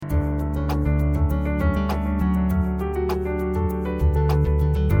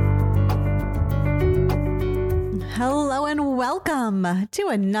and welcome to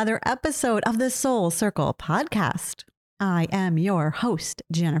another episode of the Soul Circle podcast. I am your host,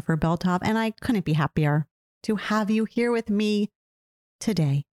 Jennifer Beltov, and I couldn't be happier to have you here with me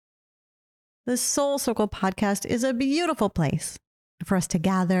today. The Soul Circle podcast is a beautiful place for us to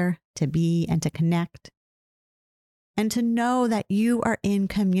gather, to be, and to connect, and to know that you are in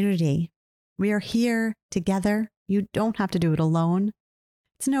community. We are here together. You don't have to do it alone.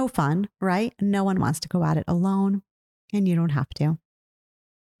 It's no fun, right? No one wants to go at it alone, and you don't have to.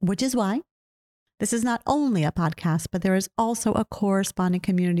 Which is why this is not only a podcast, but there is also a corresponding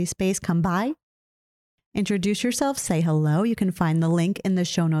community space. Come by, introduce yourself, say hello. You can find the link in the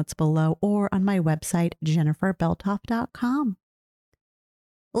show notes below or on my website, jenniferbeltoff.com.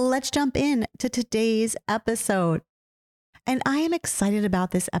 Let's jump in to today's episode. And I am excited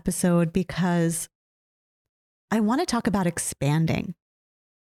about this episode because I want to talk about expanding.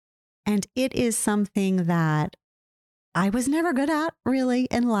 And it is something that I was never good at really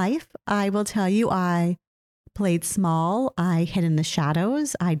in life. I will tell you, I played small. I hid in the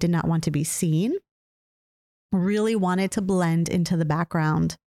shadows. I did not want to be seen. Really wanted to blend into the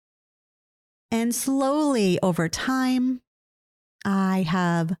background. And slowly over time, I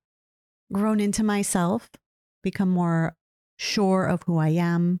have grown into myself, become more sure of who I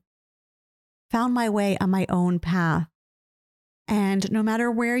am, found my way on my own path. And no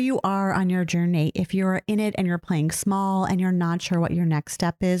matter where you are on your journey, if you're in it and you're playing small and you're not sure what your next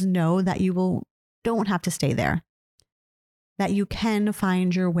step is, know that you don't have to stay there, that you can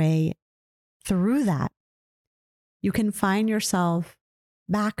find your way through that. You can find yourself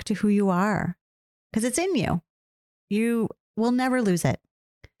back to who you are because it's in you. You will never lose it.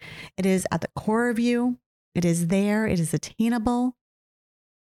 It is at the core of you. It is there. It is attainable.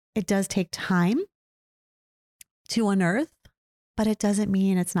 It does take time to unearth, but it doesn't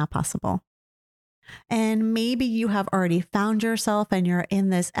mean it's not possible. And maybe you have already found yourself and you're in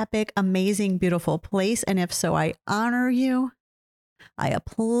this epic, amazing, beautiful place. And if so, I honor you. I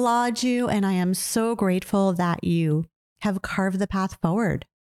applaud you. And I am so grateful that you have carved the path forward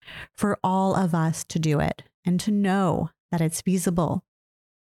for all of us to do it and to know that it's feasible.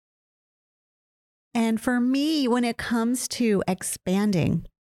 And for me, when it comes to expanding,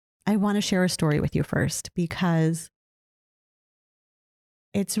 I want to share a story with you first because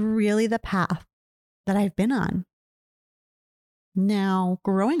it's really the path that I've been on. Now,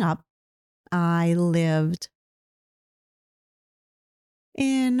 growing up, I lived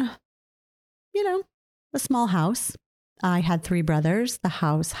in, a small house. I had 3 brothers. The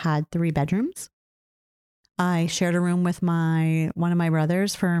house had 3 bedrooms. I shared a room with one of my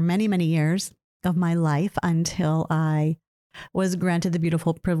brothers for many, many years of my life until I was granted the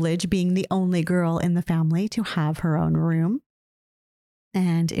beautiful privilege, being the only girl in the family, to have her own room.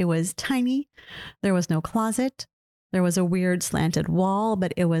 And it was tiny. There was no closet. There was a weird slanted wall,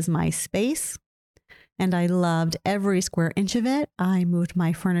 but it was my space. And I loved every square inch of it. I moved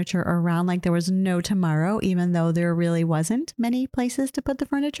my furniture around like there was no tomorrow, even though there really wasn't many places to put the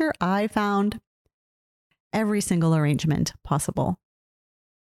furniture. I found every single arrangement possible.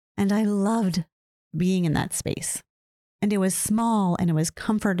 And I loved being in that space. And it was small and it was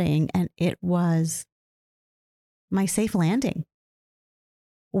comforting and it was my safe landing.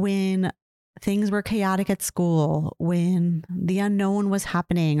 When things were chaotic at school, when the unknown was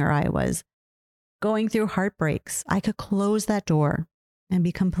happening or I was going through heartbreaks, I could close that door and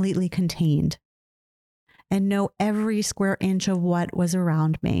be completely contained and know every square inch of what was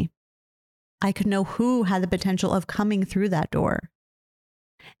around me. I could know who had the potential of coming through that door.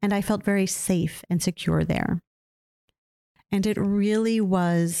 And I felt very safe and secure there. And it really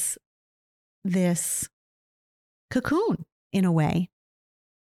was this cocoon in a way.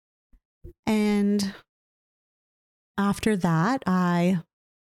 And after that, I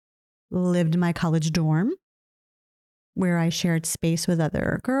lived in my college dorm where I shared space with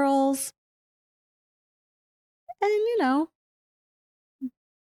other girls. And,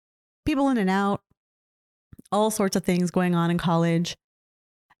 people in and out, all sorts of things going on in college.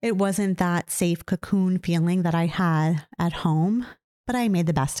 It wasn't that safe cocoon feeling that I had at home, but I made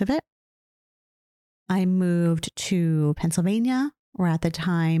the best of it. I moved to Pennsylvania, where at the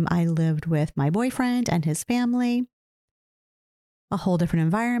time I lived with my boyfriend and his family. A whole different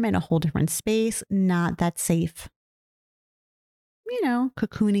environment, a whole different space, not that safe,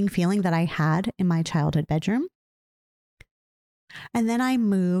 cocooning feeling that I had in my childhood bedroom. And then I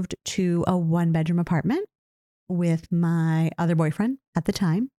moved to a 1-bedroom apartment with my other boyfriend at the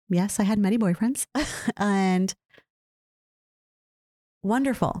time. Yes, I had many boyfriends and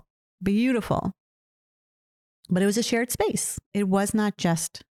wonderful, beautiful. But it was a shared space. It was not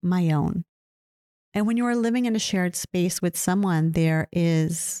just my own. And when you are living in a shared space with someone, there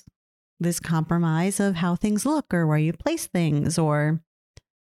is this compromise of how things look or where you place things or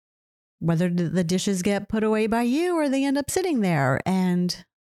whether the dishes get put away by you or they end up sitting there, and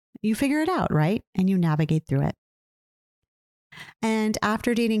you figure it out, right? And you navigate through it. And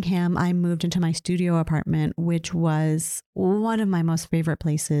after dating him, I moved into my studio apartment, which was one of my most favorite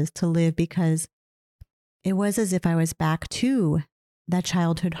places to live because it was as if I was back to that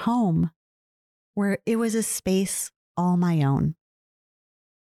childhood home where it was a space all my own.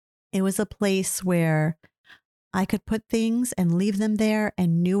 It was a place where I could put things and leave them there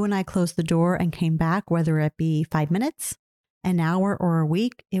and knew when I closed the door and came back, whether it be 5 minutes, an hour, or a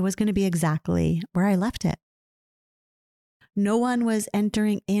week, it was going to be exactly where I left it. No one was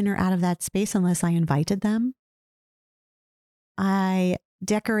entering in or out of that space unless I invited them. I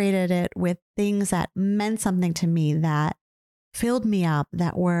decorated it with things that meant something to me, that filled me up,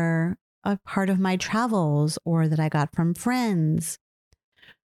 that were a part of my travels or that I got from friends,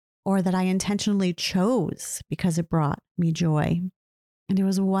 or that I intentionally chose because it brought me joy. And it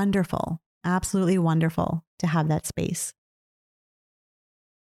was wonderful, absolutely wonderful to have that space.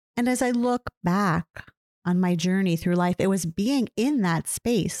 And as I look back on my journey through life, it was being in that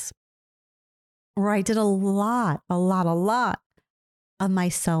space where I did a lot of my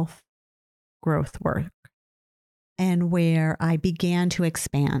self-growth work, and where I began to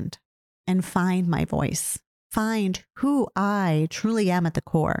expand and find my voice, find who I truly am at the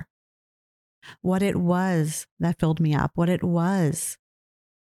core, what it was that filled me up, what it was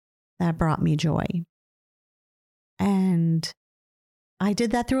that brought me joy. And I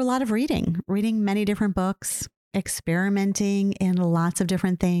did that through a lot of reading many different books, experimenting in lots of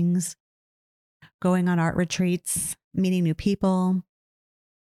different things, going on art retreats, meeting new people,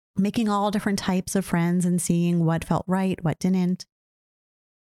 making all different types of friends and seeing what felt right, what didn't,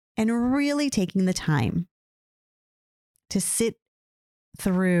 and really taking the time to sit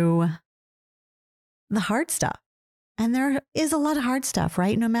through the hard stuff. And there is a lot of hard stuff,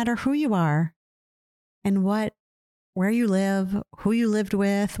 right? No matter who you are and where you live, who you lived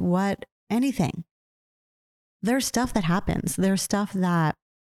with, anything. There's stuff that happens. There's stuff that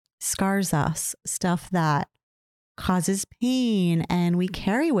scars us, stuff that causes pain and we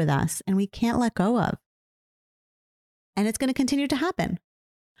carry with us and we can't let go of. And it's going to continue to happen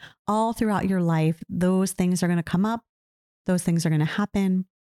all throughout your life. Those things are going to come up. Those things are going to happen.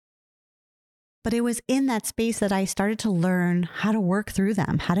 But it was in that space that I started to learn how to work through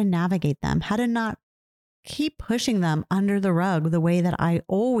them, how to navigate them, how to not keep pushing them under the rug the way that I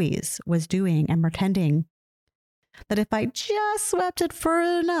always was doing and pretending that if I just swept it far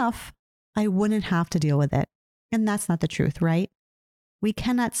enough, I wouldn't have to deal with it. And that's not the truth, right? We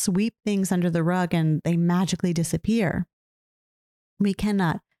cannot sweep things under the rug and they magically disappear. We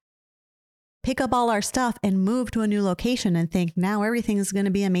cannot pick up all our stuff and move to a new location and think now everything is going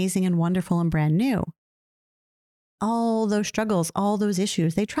to be amazing and wonderful and brand new. All those struggles, all those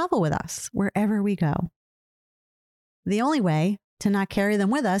issues, they travel with us wherever we go. The only way to not carry them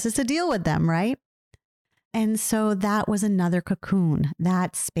with us is to deal with them, right? And so that was another cocoon.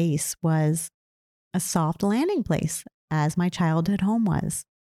 That space was a soft landing place, as my childhood home was.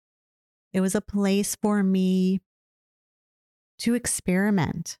 It was a place for me to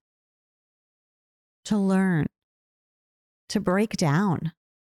experiment, to learn, to break down,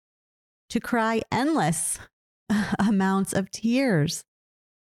 to cry endless amounts of tears.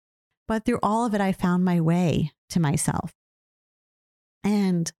 But through all of it, I found my way to myself.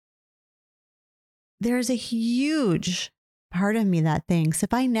 And there's a huge part of me that thinks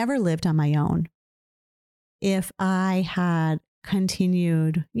if I never lived on my own, if I had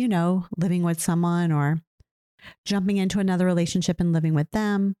continued, living with someone or jumping into another relationship and living with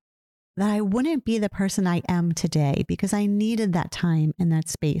them, that I wouldn't be the person I am today because I needed that time and that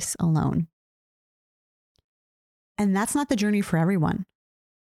space alone. And that's not the journey for everyone.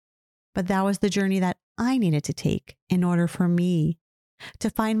 But that was the journey that I needed to take in order for me to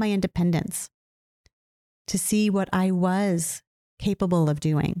find my independence, to see what I was capable of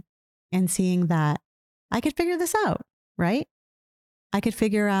doing and seeing that I could figure this out, right? I could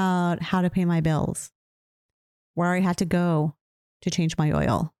figure out how to pay my bills, where I had to go to change my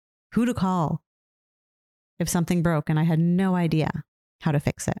oil, who to call if something broke and I had no idea how to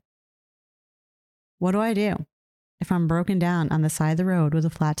fix it. What do I do if I'm broken down on the side of the road with a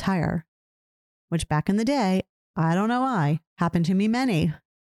flat tire, which back in the day, I don't know why, happened to me many,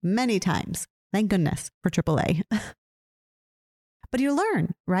 many times. Thank goodness for AAA. But you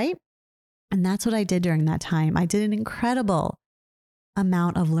learn, right? And that's what I did during that time. I did an incredible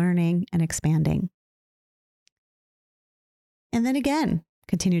amount of learning and expanding. And then again,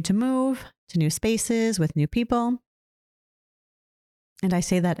 continued to move to new spaces with new people. And I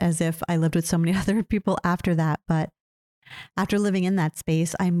say that as if I lived with so many other people after that. But after living in that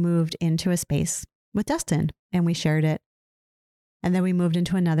space, I moved into a space with Dustin and we shared it. And then we moved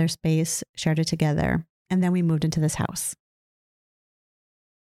into another space, shared it together. And then we moved into this house.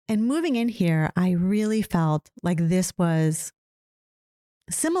 And moving in here, I really felt like this was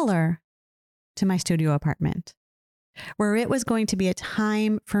similar to my studio apartment, where it was going to be a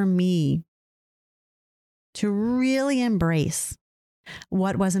time for me to really embrace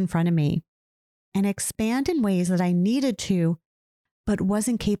what was in front of me and expand in ways that I needed to, but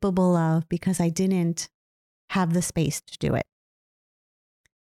wasn't capable of because I didn't have the space to do it.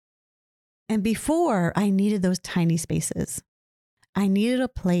 And before, I needed those tiny spaces. I needed a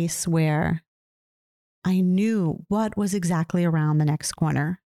place where I knew what was exactly around the next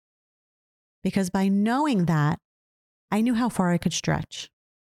corner. Because by knowing that, I knew how far I could stretch.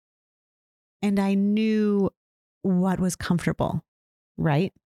 And I knew what was comfortable,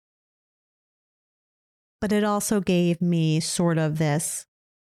 right? But it also gave me sort of this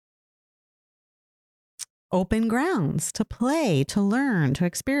open grounds to play, to learn, to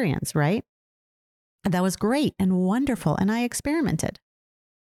experience, right? And that was great and wonderful. And I experimented.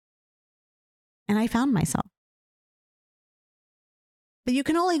 And I found myself. But you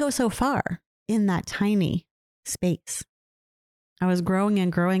can only go so far in that tiny space. I was growing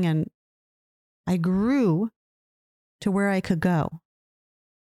and growing, and I grew to where I could go.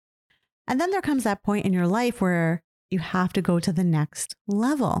 And then there comes that point in your life where you have to go to the next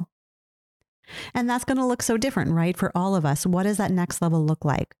level. And that's going to look so different, right? For all of us. What does that next level look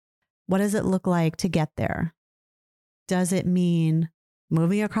like? What does it look like to get there? Does it mean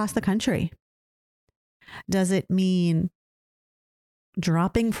moving across the country? Does it mean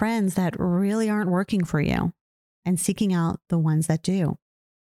dropping friends that really aren't working for you and seeking out the ones that do?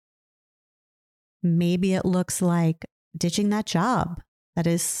 Maybe it looks like ditching that job that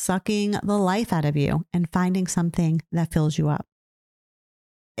is sucking the life out of you and finding something that fills you up.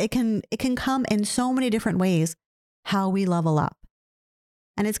 It can come in so many different ways how we level up.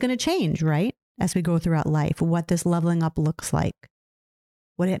 And it's going to change, right? As we go throughout life, what this leveling up looks like,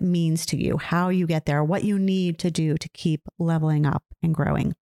 what it means to you, how you get there, what you need to do to keep leveling up and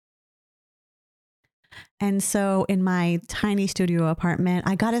growing. And so in my tiny studio apartment,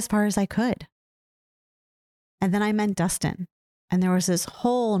 I got as far as I could. And then I met Dustin. And there was this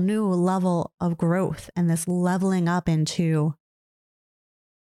whole new level of growth and this leveling up into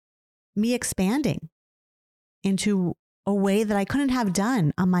me expanding into a way that I couldn't have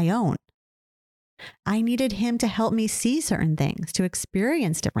done on my own. I needed him to help me see certain things, to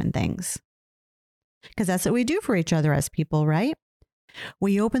experience different things. Because that's what we do for each other as people, right?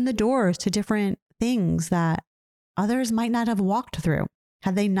 We open the doors to different things that others might not have walked through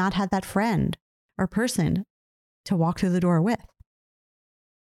had they not had that friend or person to walk through the door with.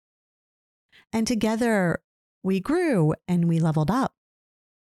 And together we grew and we leveled up.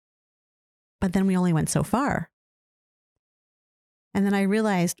 But then we only went so far. And then I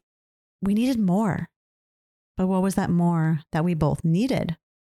realized we needed more. But what was that more that we both needed?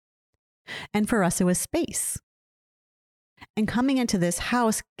 And for us, it was space. And coming into this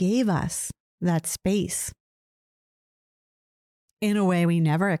house gave us that space in a way we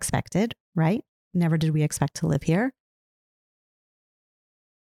never expected, right? Never did we expect to live here.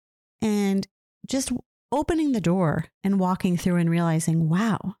 And just opening the door and walking through and realizing,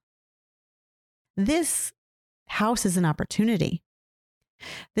 wow, this house is an opportunity.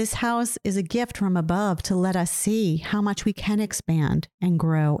 This house is a gift from above to let us see how much we can expand and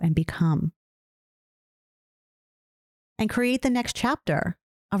grow and become. And create the next chapter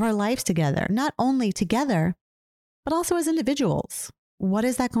of our lives together, not only together, but also as individuals. What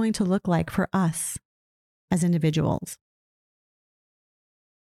is that going to look like for us as individuals?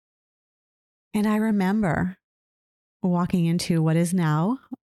 And I remember walking into what is now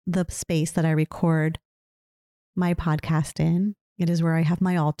the space that I record my podcast in. It is where I have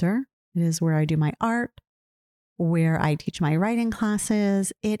my altar. It is where I do my art, where I teach my writing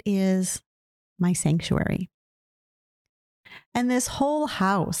classes. It is my sanctuary. And this whole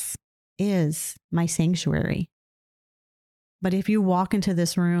house is my sanctuary. But if you walk into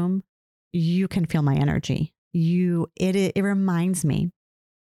this room, you can feel my energy. It reminds me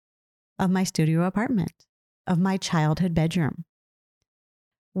of my studio apartment, of my childhood bedroom,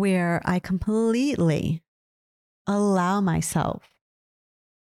 where I completely allow myself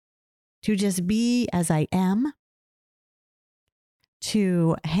to just be as I am,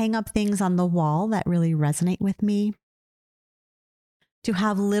 to hang up things on the wall that really resonate with me, to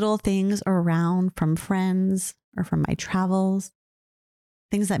have little things around from friends or from my travels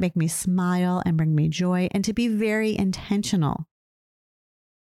things that make me smile and bring me joy, and to be very intentional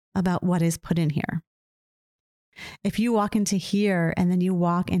about what is put in here. If you walk into here and then you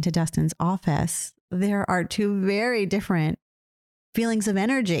walk into Dustin's office, there are two very different feelings of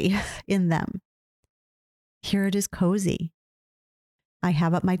energy in them. Here it is cozy. I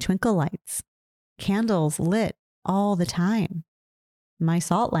have up my twinkle lights, candles lit all the time, my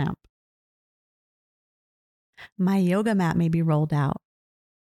salt lamp. My yoga mat may be rolled out.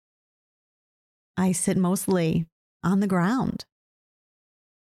 I sit mostly on the ground.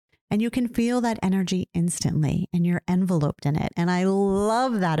 And you can feel that energy instantly, and you're enveloped in it. And I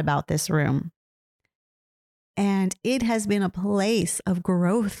love that about this room. And it has been a place of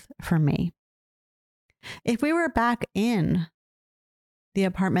growth for me. If we were back in the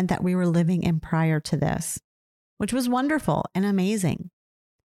apartment that we were living in prior to this, which was wonderful and amazing,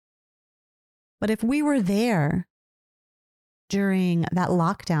 but if we were there during that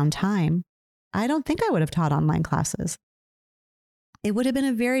lockdown time, I don't think I would have taught online classes. It would have been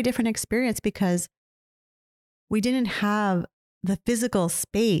a very different experience because we didn't have the physical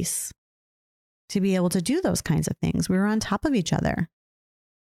space to be able to do those kinds of things. We were on top of each other.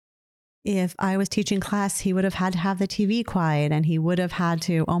 If I was teaching class, he would have had to have the TV quiet, and he would have had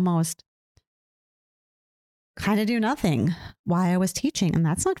to almost kind of do nothing while I was teaching. And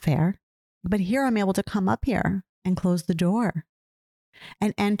that's not fair. But here I'm able to come up here and close the door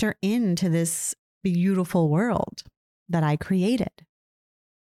and enter into this beautiful world that I created.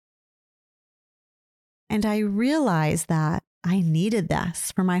 And I realized that I needed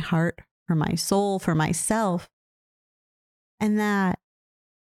this for my heart, for my soul, for myself, and that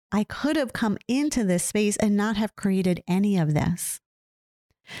I could have come into this space and not have created any of this.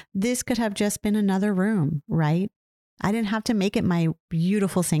 This could have just been another room, right? I didn't have to make it my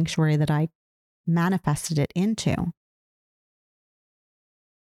beautiful sanctuary that I manifested it into.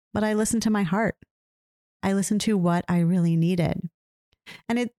 But I listened to my heart. I listened to what I really needed.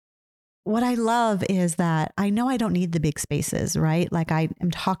 And what I love is that I know I don't need the big spaces, right? Like I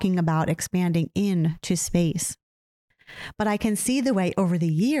am talking about expanding into space. But I can see the way over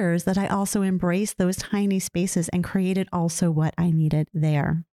the years that I also embraced those tiny spaces and created also what I needed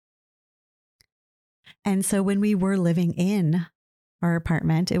there. And so when we were living in our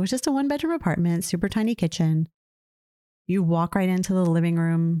apartment, it was just a 1-bedroom apartment, super tiny kitchen. You walk right into the living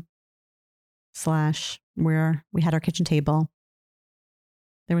room / where we had our kitchen table.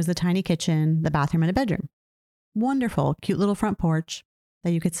 There was the tiny kitchen, the bathroom, and a bedroom. Wonderful, cute little front porch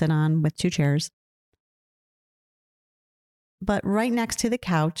that you could sit on with 2 chairs. But right next to the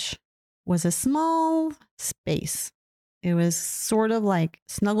couch was a small space. It was sort of like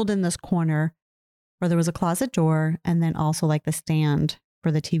snuggled in this corner where there was a closet door and then also like the stand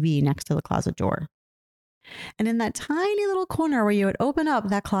for the TV next to the closet door. And in that tiny little corner where you would open up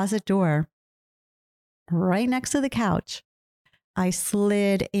that closet door, right next to the couch, I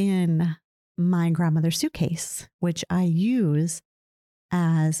slid in my grandmother's suitcase, which I use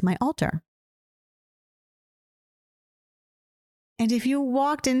as my altar. And if you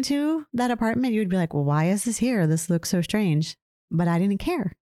walked into that apartment, you'd be like, well, why is this here? This looks so strange. But I didn't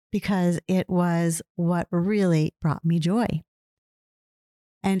care because it was what really brought me joy.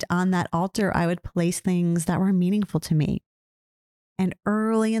 And on that altar, I would place things that were meaningful to me. And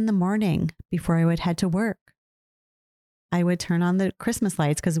early in the morning, before I would head to work, I would turn on the Christmas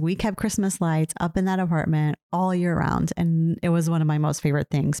lights because we kept Christmas lights up in that apartment all year round. And it was one of my most favorite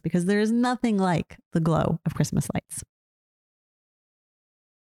things because there is nothing like the glow of Christmas lights.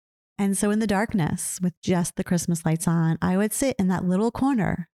 And so in the darkness, with just the Christmas lights on, I would sit in that little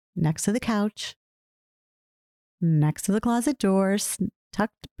corner next to the couch, next to the closet doors,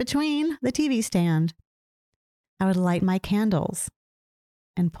 tucked between the TV stand. I would light my candles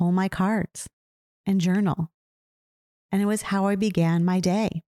and pull my cards and journal. And it was how I began my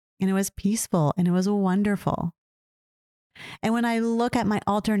day. And it was peaceful and it was wonderful. And when I look at my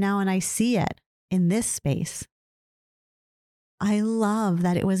altar now and I see it in this space, I love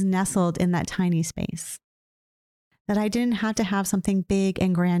that it was nestled in that tiny space, that I didn't have to have something big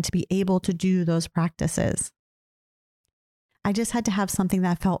and grand to be able to do those practices. I just had to have something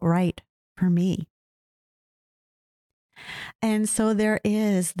that felt right for me. And so there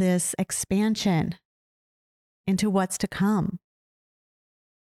is this expansion into what's to come.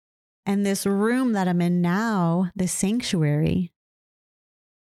 And this room that I'm in now, this sanctuary,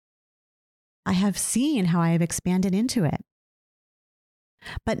 I have seen how I have expanded into it.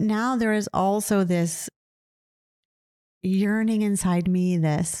 But now there is also this yearning inside me,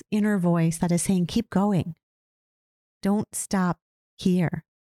 this inner voice that is saying, keep going. Don't stop here.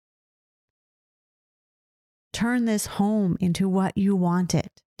 turn this home into what you want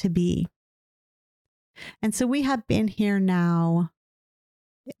it to be. And so we have been here now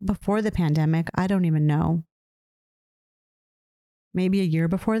before the pandemic. I don't even know. Maybe a year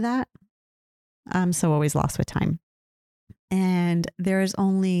before that. I'm so always lost with time. And there's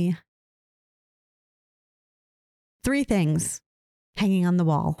only 3 things hanging on the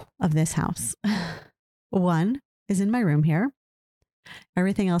wall of this house. One is in my room here.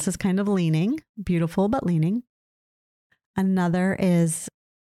 Everything else is kind of leaning, beautiful, but leaning. Another is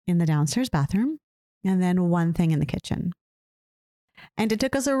in the downstairs bathroom, and then one thing in the kitchen. And it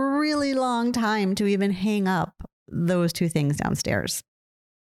took us a really long time to even hang up those 2 things downstairs.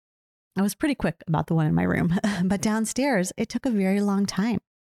 I was pretty quick about the one in my room, but downstairs, it took a very long time.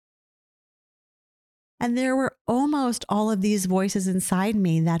 And there were almost all of these voices inside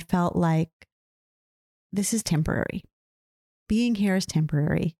me that felt like, this is temporary. Being here is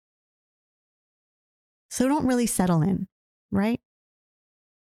temporary. So don't really settle in, right?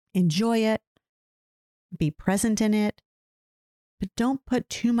 Enjoy it. Be present in it. But don't put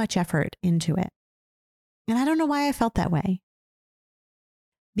too much effort into it. And I don't know why I felt that way.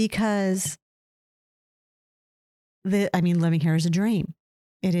 Because living here is a dream.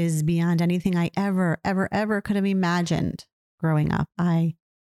 It is beyond anything I ever could have imagined growing up. I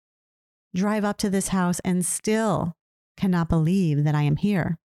drive up to this house and still cannot believe that I am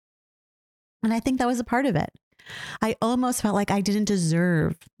here. And I think that was a part of it. I almost felt like I didn't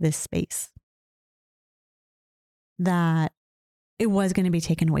deserve this space, that it was going to be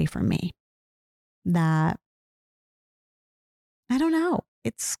taken away from me, that, I don't know,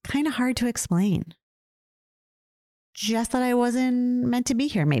 it's kind of hard to explain. Just that I wasn't meant to be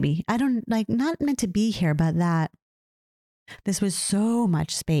here, maybe. Not meant to be here, but that this was so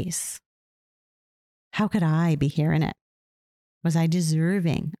much space. How could I be here in it? Was I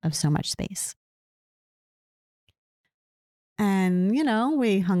deserving of so much space? And,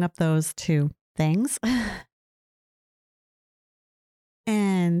 we hung up those 2 things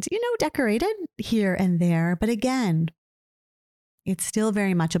and, decorated here and there. But again, it's still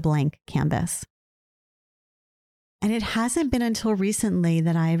very much a blank canvas. And it hasn't been until recently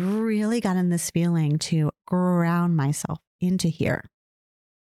that I've really gotten this feeling to ground myself into here,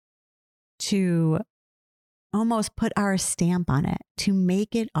 to almost put our stamp on it, to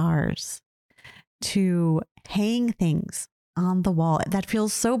make it ours, to hang things on the wall. That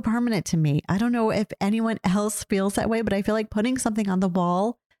feels so permanent to me. I don't know if anyone else feels that way, but I feel like putting something on the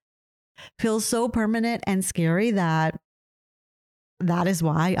wall feels so permanent and scary that is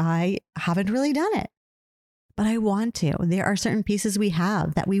why I haven't really done it. But I want to. There are certain pieces we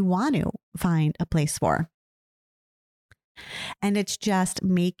have that we want to find a place for. And it's just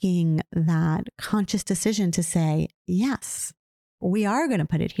making that conscious decision to say, yes, we are going to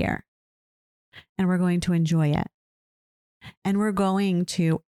put it here. And we're going to enjoy it. And we're going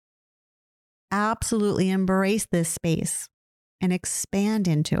to absolutely embrace this space and expand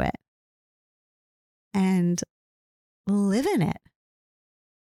into it and live in it.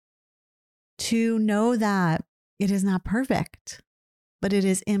 To know that it is not perfect, but it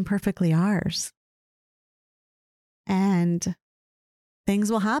is imperfectly ours. And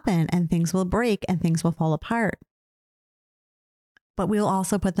things will happen and things will break and things will fall apart. But we'll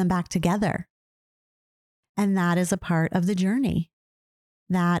also put them back together. And that is a part of the journey.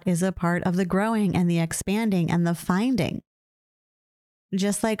 That is a part of the growing and the expanding and the finding.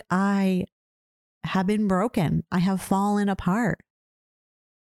 Just like I have been broken, I have fallen apart.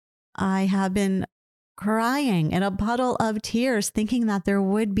 I have been crying in a puddle of tears, thinking that there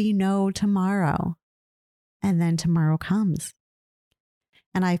would be no tomorrow. And then tomorrow comes.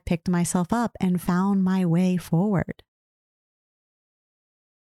 And I've picked myself up and found my way forward.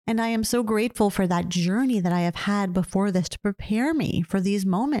 And I am so grateful for that journey that I have had before this to prepare me for these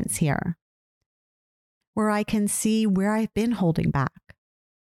moments here, where I can see where I've been holding back,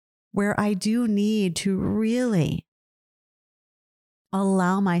 where I do need to really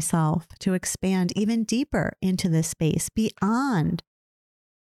allow myself to expand even deeper into this space beyond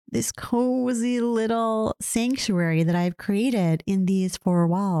this cozy little sanctuary that I've created in these 4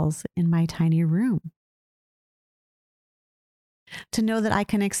 walls in my tiny room. To know that I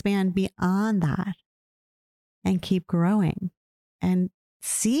can expand beyond that and keep growing and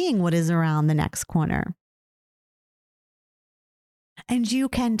seeing what is around the next corner. And you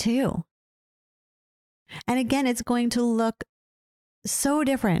can too. And again, it's going to look so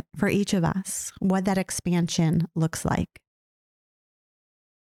different for each of us, what that expansion looks like.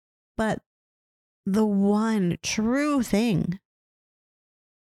 But the one true thing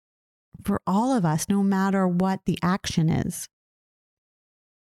for all of us, no matter what the action is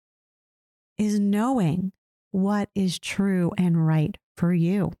knowing what is true and right for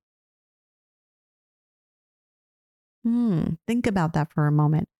you. Think about that for a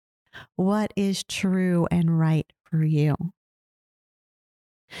moment. What is true and right for you?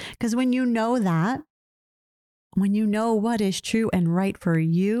 Because when you know that, when you know what is true and right for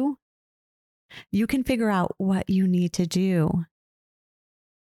you, you can figure out what you need to do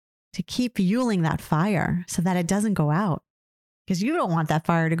to keep fueling that fire so that it doesn't go out. Because you don't want that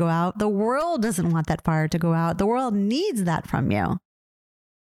fire to go out. The world doesn't want that fire to go out. The world needs that from you.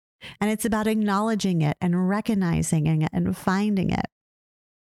 And it's about acknowledging it and recognizing it and finding it.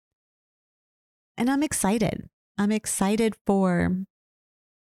 And I'm excited. I'm excited for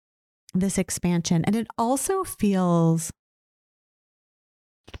this expansion. And it also feels,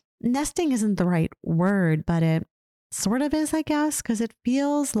 nesting isn't the right word, but it sort of is, I guess, because it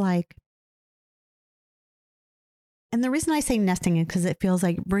feels like, and the reason I say nesting is because it feels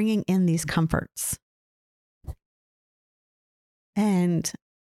like bringing in these comforts and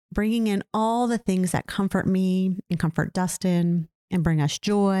bringing in all the things that comfort me and comfort Dustin and bring us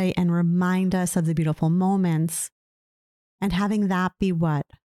joy and remind us of the beautiful moments, and having that be what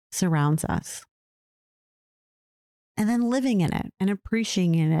surrounds us. And then living in it and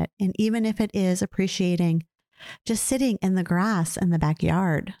appreciating it. And even if it is appreciating just sitting in the grass in the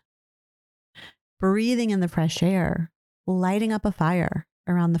backyard, breathing in the fresh air, lighting up a fire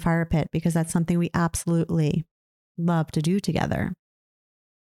around the fire pit, because that's something we absolutely love to do together.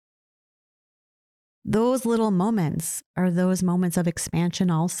 Those little moments are those moments of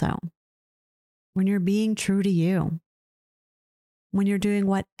expansion also. When you're being true to you, when you're doing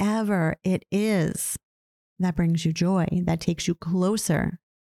whatever it is that brings you joy, that takes you closer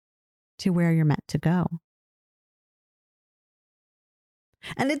to where you're meant to go.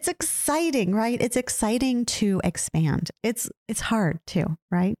 And it's exciting, right? It's exciting to expand. It's hard too,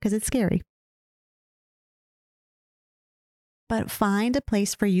 right? Because it's scary. But find a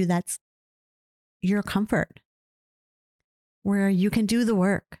place for you that's your comfort, where you can do the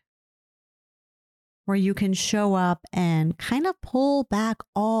work, where you can show up and kind of pull back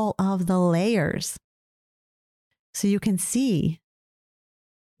all of the layers so you can see,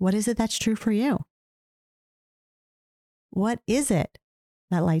 what is it that's true for you? What is it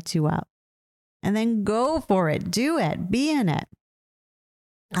that lights you up? And then go for it. Do it. Be in it.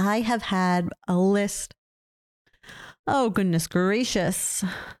 I have had a list. Oh, goodness gracious.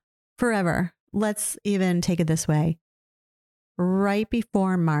 Forever. Let's even take it this way. Right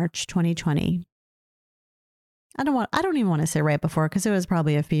before March 2020. I don't even want to say right before, because it was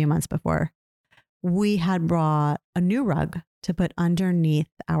probably a few months before. We had brought a new rug to put underneath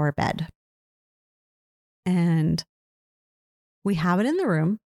our bed. And we have it in the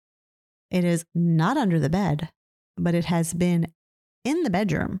room. It is not under the bed, but it has been in the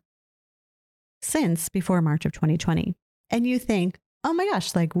bedroom since before March of 2020. And you think, oh my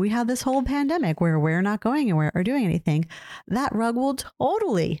gosh, like we have this whole pandemic where we're not going anywhere or doing anything. That rug will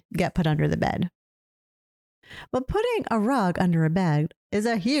totally get put under the bed. But putting a rug under a bed is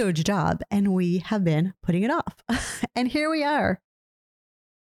a huge job, and we have been putting it off. And here we are.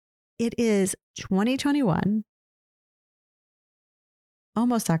 It is 2021,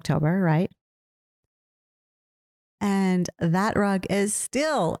 almost October, right? And that rug is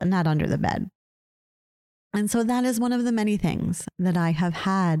still not under the bed. And so that is one of the many things that I have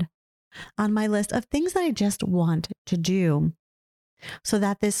had on my list of things that I just want to do so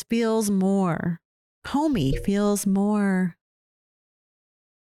that this feels more homey, feels more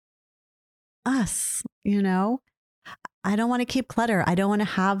us, you know? I don't want to keep clutter. I don't want to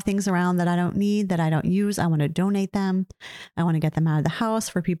have things around that I don't need, that I don't use. I want to donate them. I want to get them out of the house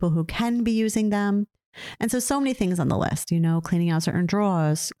for people who can be using them. And so many things on the list, you know, cleaning out certain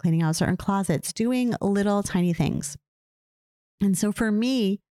drawers, cleaning out certain closets, doing little tiny things. And so for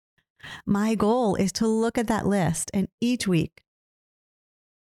me, my goal is to look at that list and each week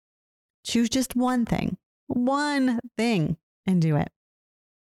choose just one thing and do it.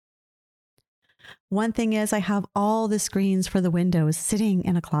 One thing is I have all the screens for the windows sitting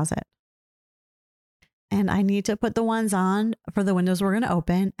in a closet. And I need to put the ones on for the windows we're going to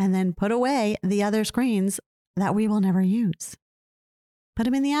open and then put away the other screens that we will never use. Put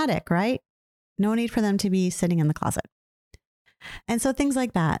them in the attic, right? No need for them to be sitting in the closet. And so things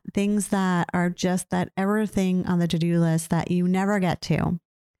like that, things that are just that ever thing on the to-do list that you never get to.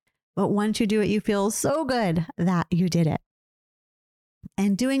 But once you do it, you feel so good that you did it.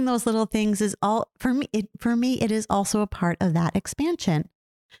 And doing those little things is all for me. It is also a part of that expansion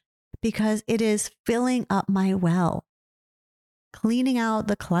because it is filling up my well, cleaning out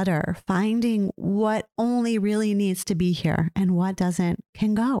the clutter, finding what only really needs to be here and what doesn't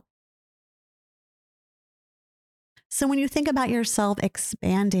can go. So when you think about yourself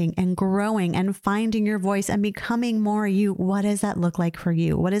expanding and growing and finding your voice and becoming more you, what does that look like for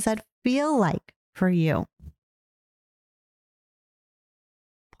you? What does that feel like for you?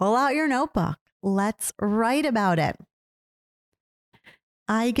 Pull out your notebook. Let's write about it.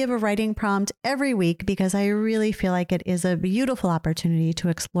 I give a writing prompt every week because I really feel like it is a beautiful opportunity to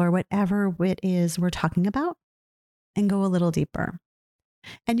explore whatever it is we're talking about and go a little deeper.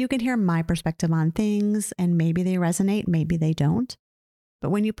 And you can hear my perspective on things, and maybe they resonate, maybe they don't.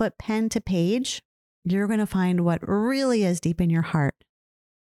 But when you put pen to page, you're going to find what really is deep in your heart.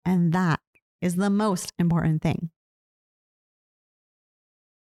 And that is the most important thing.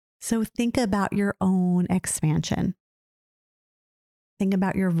 So think about your own expansion. Think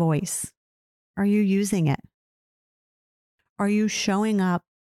about your voice. Are you using it? Are you showing up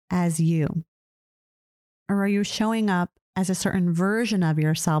as you? Or are you showing up as a certain version of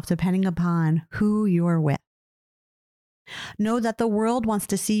yourself depending upon who you're with? Know that the world wants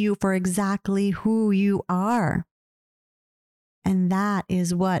to see you for exactly who you are. And that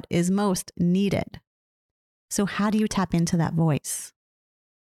is what is most needed. So how do you tap into that voice?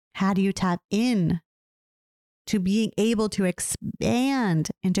 How do you tap in to being able to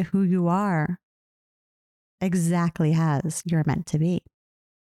expand into who you are exactly as you're meant to be?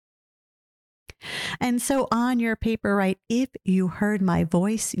 And so on your paper, write, if you heard my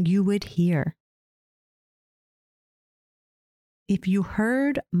voice, you would hear. If you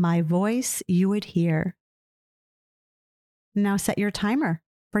heard my voice, you would hear. Now set your timer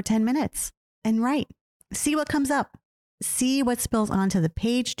for 10 minutes and write. See what comes up. See what spills onto the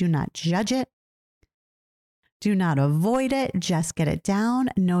page. Do not judge it. Do not avoid it. Just get it down.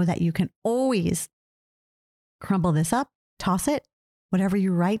 Know that you can always crumble this up, toss it. Whatever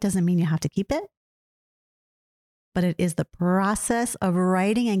you write doesn't mean you have to keep it. But it is the process of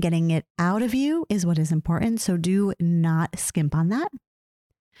writing and getting it out of you is what is important. So do not skimp on that.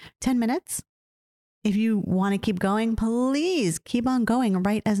 10 minutes. If you want to keep going, please keep on going.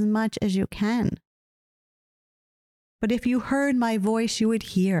 Write as much as you can. But if you heard my voice, you would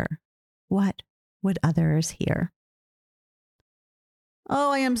hear. What would others hear?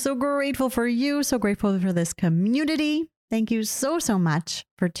 Oh, I am so grateful for you. So grateful for this community. Thank you so, so much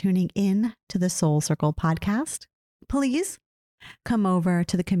for tuning in to the Soul Circle podcast. Please come over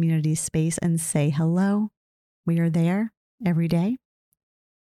to the community space and say hello. We are there every day.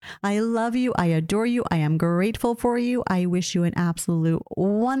 I love you. I adore you. I am grateful for you. I wish you an absolute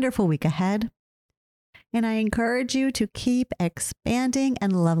wonderful week ahead. And I encourage you to keep expanding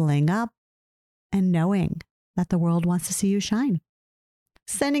and leveling up and knowing that the world wants to see you shine.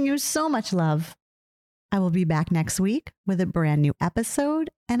 Sending you so much love. I will be back next week with a brand new episode.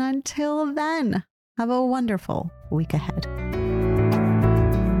 And until then, have a wonderful week ahead.